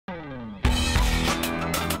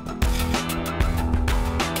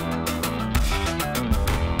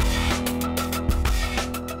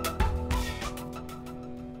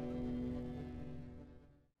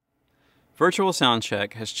Virtual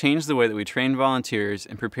Soundcheck has changed the way that we train volunteers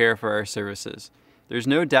and prepare for our services. There's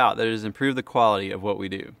no doubt that it has improved the quality of what we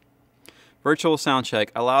do. Virtual Soundcheck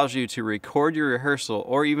allows you to record your rehearsal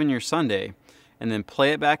or even your Sunday and then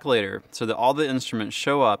play it back later so that all the instruments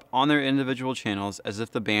show up on their individual channels as if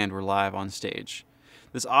the band were live on stage.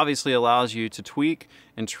 This obviously allows you to tweak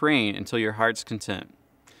and train until your heart's content.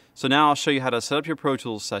 So now I'll show you how to set up your Pro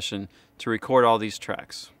Tools session to record all these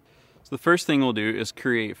tracks. So the first thing we'll do is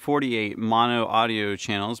create 48 mono audio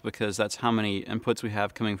channels because that's how many inputs we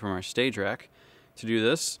have coming from our stage rack. To do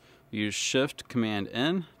this, we use Shift Command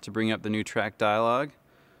N to bring up the new track dialog.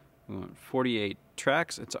 We want 48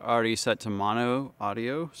 tracks. It's already set to mono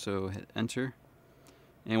audio, so hit enter.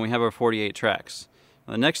 And we have our 48 tracks.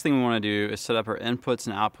 Now, the next thing we want to do is set up our inputs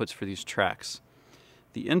and outputs for these tracks.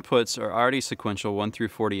 The inputs are already sequential 1 through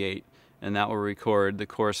 48, and that will record the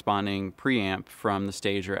corresponding preamp from the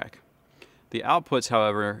stage rack. The outputs,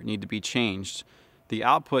 however, need to be changed. The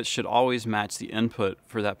output should always match the input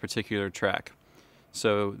for that particular track.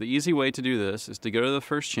 So the easy way to do this is to go to the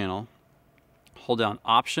first channel, hold down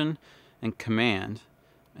Option and Command,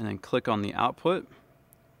 and then click on the output,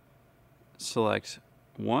 select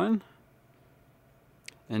 1,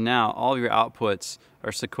 and now all of your outputs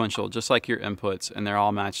are sequential, just like your inputs, and they're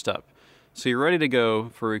all matched up. So you're ready to go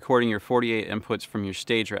for recording your 48 inputs from your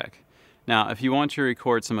stage rack. Now, if you want to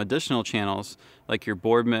record some additional channels, like your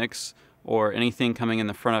board mix or anything coming in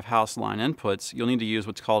the front of house line inputs, you'll need to use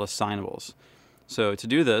what's called assignables. So to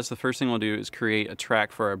do this, the first thing we'll do is create a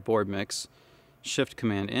track for our board mix. Shift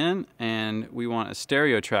Command N, and we want a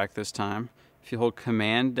stereo track this time. If you hold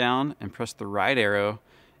Command down and press the right arrow,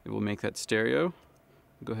 it will make that stereo.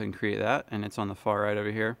 Go ahead and create that, and it's on the far right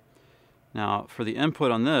over here. Now, for the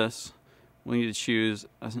input on this, we need to choose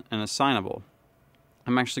an assignable.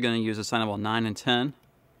 I'm actually going to use assignable 9 and 10,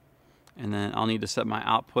 and then I'll need to set my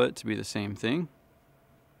output to be the same thing.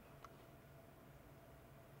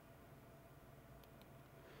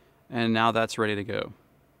 And now that's ready to go.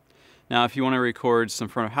 Now if you want to record some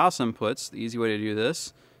front of house inputs, the easy way to do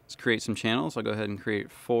this is create some channels. I'll go ahead and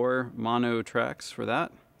create 4 mono tracks for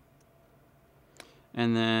that.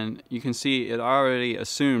 And then you can see it already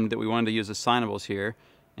assumed that we wanted to use assignables here,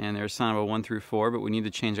 and they're assignable 1 through 4, but we need to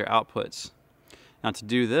change our outputs. Now to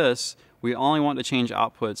do this, we only want to change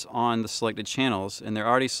outputs on the selected channels, and they're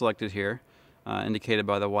already selected here, indicated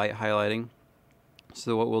by the white highlighting.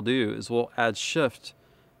 So what we'll do is we'll add Shift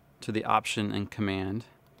to the Option and Command,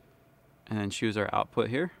 and then choose our output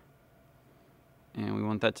here. And we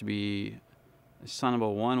want that to be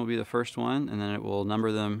assignable 1 will be the first one, and then it will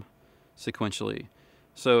number them sequentially.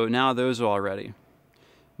 So now those are all ready.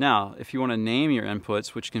 Now, if you want to name your inputs,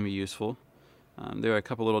 which can be useful, there are a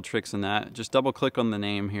couple little tricks in that. Just double click on the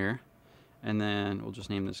name here, and then we'll just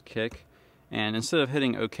name this kick. And instead of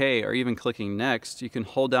hitting OK or even clicking next, you can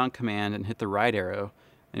hold down Command and hit the right arrow,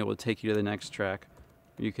 and it will take you to the next track.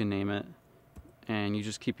 You can name it, and you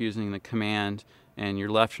just keep using the Command and your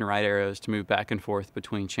left and right arrows to move back and forth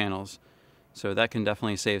between channels. So that can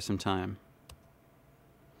definitely save some time.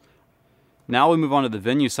 Now we move on to the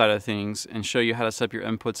venue side of things and show you how to set up your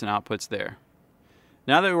inputs and outputs there.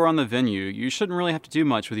 Now that we're on the venue, you shouldn't really have to do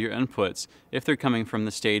much with your inputs if they're coming from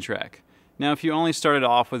the stage rack. Now if you only started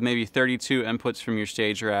off with maybe 32 inputs from your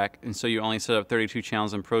stage rack, and so you only set up 32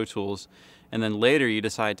 channels in Pro Tools, and then later you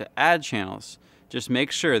decide to add channels, just make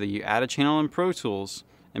sure that you add a channel in Pro Tools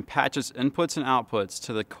and patch its inputs and outputs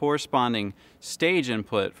to the corresponding stage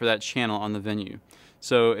input for that channel on the venue.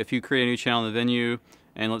 So if you create a new channel in the venue,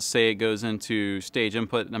 and let's say it goes into stage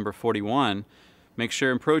input number 41, make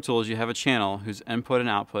sure in Pro Tools you have a channel whose input and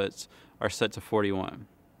outputs are set to 41.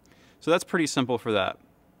 So that's pretty simple for that.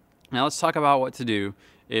 Now let's talk about what to do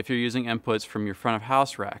if you're using inputs from your front of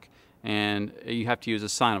house rack and you have to use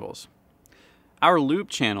assignables. Our loop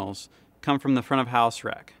channels come from the front of house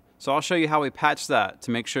rack. So I'll show you how we patch that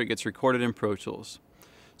to make sure it gets recorded in Pro Tools.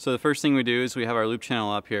 So the first thing we do is we have our loop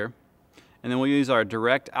channel up here, and then we'll use our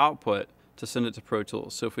direct output to send it to Pro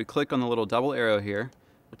Tools. So if we click on the little double arrow here,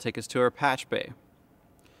 it'll take us to our patch bay.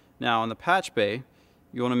 Now on the patch bay,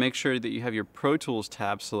 you want to make sure that you have your Pro Tools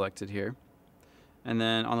tab selected here, and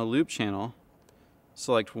then on the loop channel,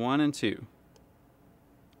 select 1 and 2.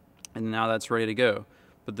 And now that's ready to go.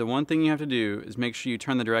 But the one thing you have to do is make sure you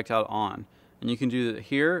turn the direct out on. And you can do that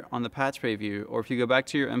here on the patch bay view, or if you go back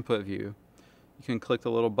to your input view, you can click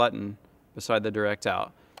the little button beside the direct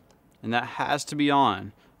out. And that has to be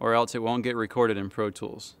on, or else it won't get recorded in Pro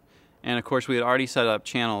Tools. And of course we had already set up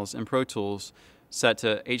channels in Pro Tools set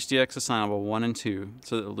to HDX assignable 1 and 2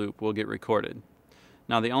 so that the loop will get recorded.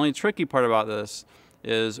 Now the only tricky part about this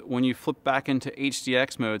is when you flip back into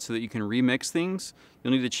HDX mode so that you can remix things,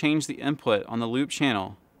 you'll need to change the input on the loop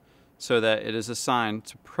channel so that it is assigned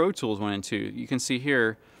to Pro Tools 1 and 2. You can see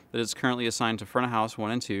here that it's currently assigned to front of house 1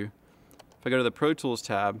 and 2. If I go to the Pro Tools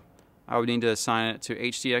tab, I would need to assign it to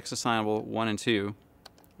HDX assignable 1 and 2,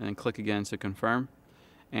 and then click again to confirm.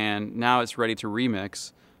 And now it's ready to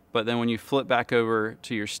remix. But then when you flip back over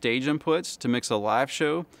to your stage inputs to mix a live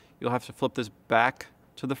show, you'll have to flip this back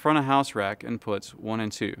to the front of house rack inputs 1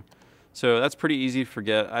 and 2. So that's pretty easy to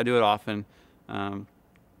forget. I do it often.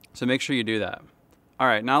 So make sure you do that. All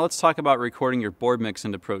right, now let's talk about recording your board mix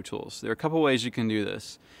into Pro Tools. There are a couple ways you can do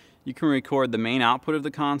this. You can record the main output of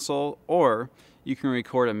the console, or you can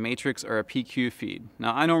record a matrix or a PQ feed.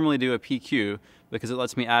 Now I normally do a PQ because it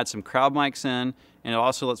lets me add some crowd mics in, and it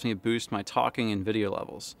also lets me boost my talking and video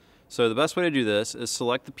levels. So the best way to do this is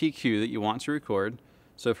select the PQ that you want to record.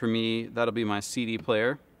 So for me, that'll be my CD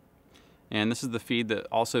player. And this is the feed that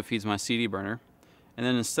also feeds my CD burner. And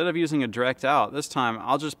then instead of using a direct out, this time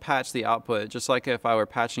I'll just patch the output, just like if I were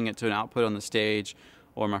patching it to an output on the stage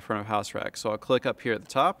or my front of house rack. So I'll click up here at the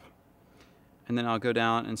top, and then I'll go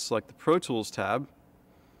down and select the Pro Tools tab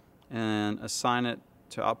and assign it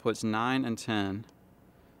to outputs 9 and 10,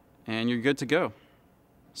 and you're good to go.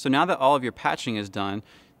 So now that all of your patching is done,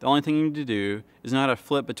 the only thing you need to do is know how to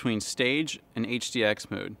flip between stage and HDX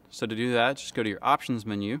mode. So to do that, just go to your options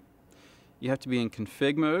menu. You have to be in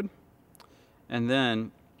config mode, and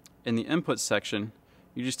then in the input section,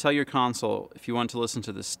 you just tell your console if you want to listen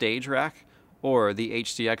to the stage rack or the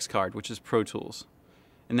HDX card, which is Pro Tools.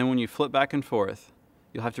 And then when you flip back and forth,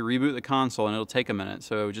 you'll have to reboot the console, and it'll take a minute,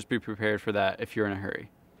 so just be prepared for that if you're in a hurry.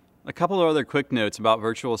 A couple of other quick notes about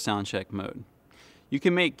virtual soundcheck mode. You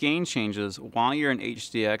can make gain changes while you're in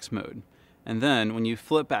HDX mode, and then when you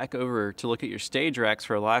flip back over to look at your stage racks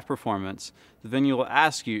for a live performance, the venue will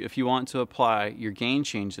ask you if you want to apply your gain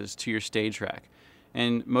changes to your stage rack.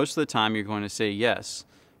 And most of the time you're going to say yes,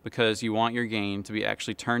 because you want your gain to be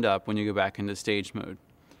actually turned up when you go back into stage mode.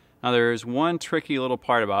 Now there is one tricky little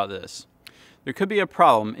part about this. There could be a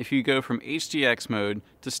problem if you go from HDX mode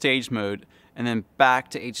to stage mode and then back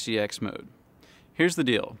to HDX mode. Here's the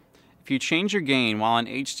deal. If you change your gain while in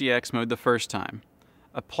HDX mode the first time,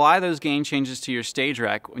 apply those gain changes to your stage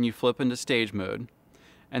rack when you flip into stage mode,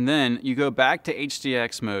 and then you go back to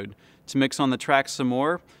HDX mode to mix on the track some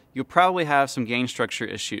more, you'll probably have some gain structure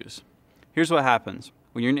issues. Here's what happens.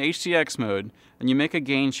 When you're in HDX mode and you make a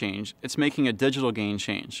gain change, it's making a digital gain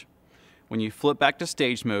change. When you flip back to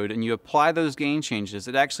stage mode and you apply those gain changes,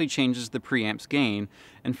 it actually changes the preamp's gain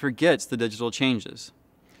and forgets the digital changes.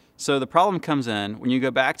 So the problem comes in when you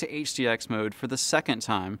go back to HDX mode for the second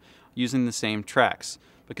time using the same tracks,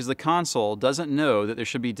 because the console doesn't know that there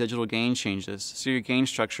should be digital gain changes, so your gain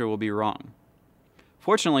structure will be wrong.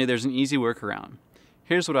 Fortunately, there's an easy workaround.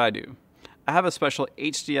 Here's what I do. I have a special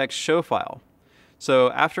HDX show file.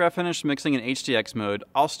 So after I finish mixing in HDX mode,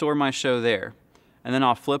 I'll store my show there, and then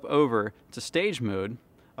I'll flip over to stage mode,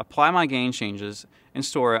 apply my gain changes, and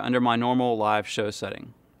store it under my normal live show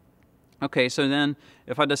setting. Okay, so then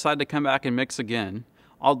if I decide to come back and mix again,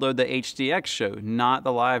 I'll load the HDX show, not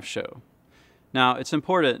the live show. Now, it's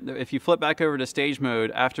important that if you flip back over to stage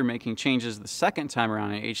mode after making changes the second time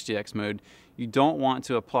around in HDX mode, you don't want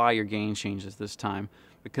to apply your gain changes this time,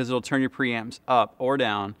 because it'll turn your preamps up or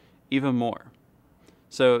down even more.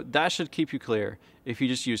 So that should keep you clear if you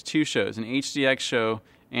just use two shows, an HDX show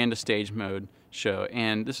and a stage mode show.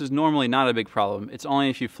 And this is normally not a big problem. It's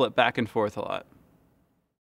only if you flip back and forth a lot.